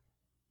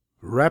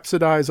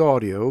Rhapsodize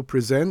Audio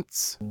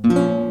presents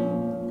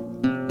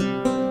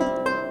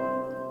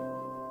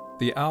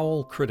The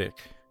Owl Critic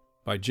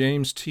by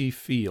James T.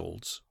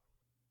 Fields.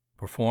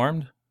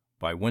 Performed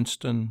by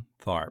Winston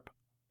Tharp.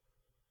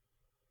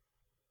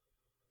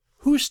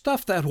 Who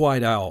stuffed that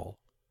white owl?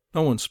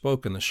 No one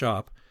spoke in the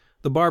shop.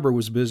 The barber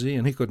was busy,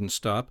 and he couldn't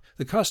stop.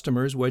 The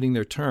customers, waiting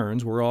their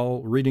turns, were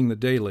all reading the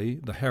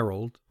Daily, the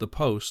Herald, the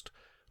Post,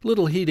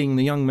 little heeding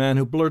the young man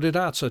who blurted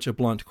out such a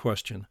blunt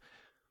question.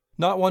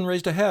 Not one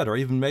raised a head or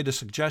even made a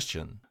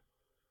suggestion.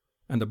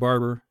 And the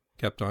barber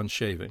kept on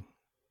shaving.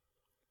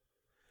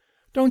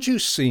 "Don't you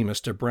see,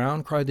 Mr.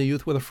 Brown," cried the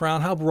youth with a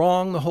frown, "how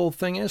wrong the whole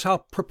thing is,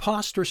 how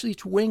preposterous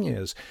each wing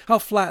is, how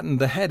flattened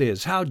the head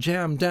is, how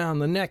jammed down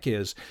the neck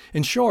is.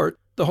 In short,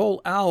 the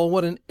whole owl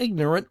what an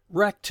ignorant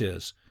wreck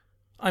 'tis.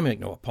 I make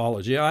no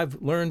apology.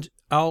 I've learned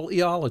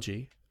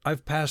owl-eology.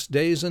 I've passed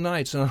days and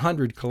nights in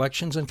 100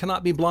 collections, and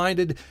cannot be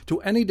blinded to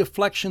any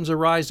deflections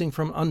arising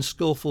from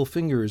unskilful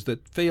fingers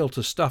that fail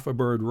to stuff a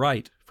bird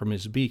right from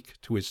his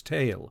beak to his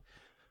tail.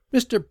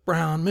 Mr.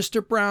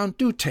 Brown,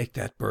 do take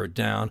that bird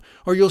down,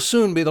 or you'll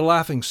soon be the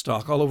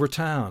laughing-stock all over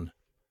town."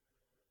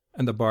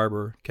 And the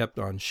barber kept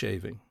on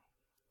shaving.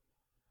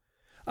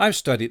 "I've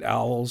studied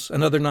owls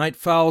and other night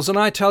fowls, and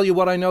I tell you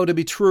what I know to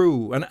be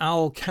true. An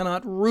owl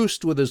cannot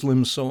roost with his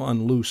limbs so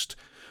unloosed.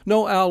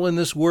 No owl in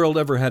this world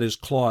ever had his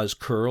claws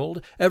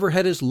curled, ever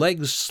had his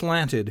legs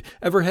slanted,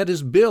 ever had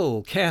his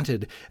bill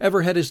canted,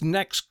 ever had his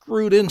neck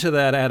screwed into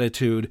that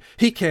attitude.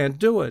 He can't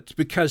do it,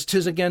 because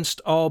 'tis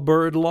against all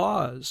bird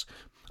laws.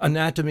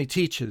 Anatomy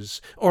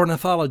teaches,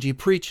 ornithology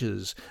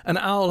preaches. An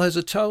owl has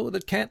a toe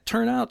that can't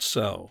turn out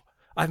so.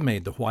 I've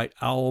made the white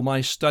owl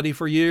my study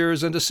for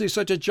years, and to see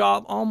such a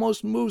job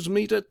almost moves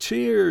me to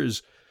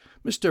tears.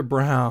 Mr.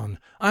 Brown,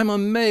 I'm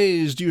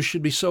amazed you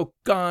should be so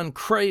gone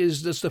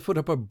crazed as to put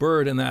up a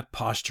bird in that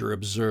posture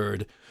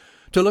absurd.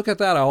 To look at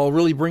that owl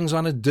really brings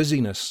on a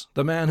dizziness.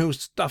 The man who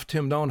stuffed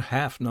him don't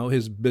half know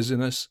his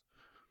business."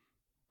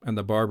 And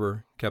the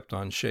barber kept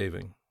on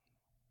shaving.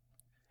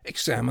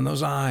 "Examine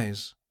those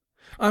eyes.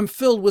 I'm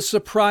filled with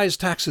surprise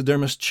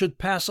taxidermists should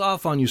pass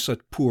off on you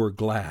such poor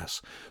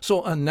glass.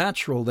 So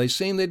unnatural they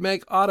seem they'd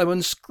make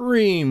Audubon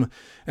scream,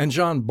 and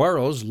John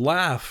Burroughs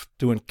laugh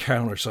to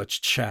encounter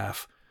such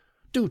chaff.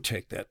 Do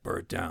take that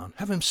bird down.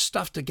 Have him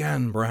stuffed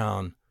again,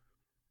 Brown."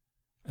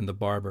 And the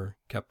barber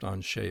kept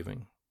on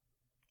shaving.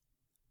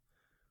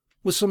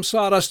 "With some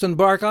sawdust and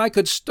bark, I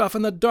could stuff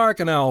in the dark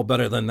an owl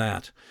better than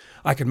that.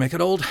 I could make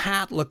an old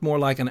hat look more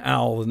like an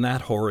owl than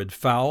that horrid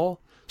fowl,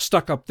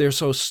 stuck up there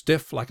so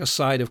stiff like a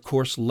side of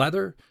coarse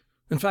leather.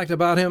 In fact,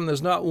 about him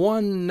there's not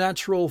one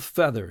natural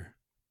feather."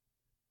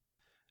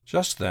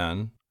 Just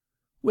then,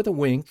 with a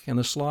wink and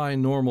a sly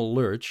normal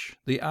lurch,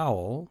 the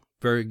owl,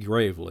 very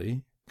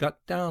gravely,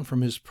 got down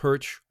from his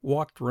perch,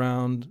 walked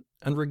round,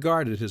 and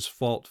regarded his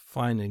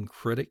fault-finding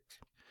critic,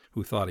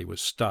 who thought he was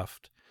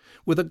stuffed,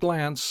 with a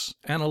glance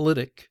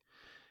analytic,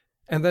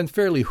 and then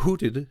fairly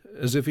hooted,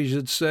 as if he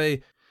should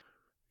say,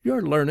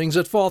 "Your learning's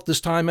at fault this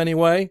time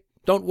anyway.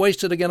 Don't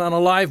waste it again on a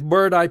live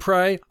bird, I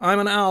pray. I'm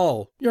an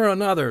owl. You're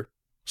another.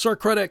 Sir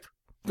Critic,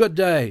 good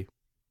day."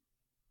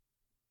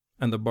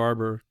 And the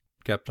barber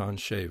kept on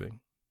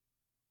shaving.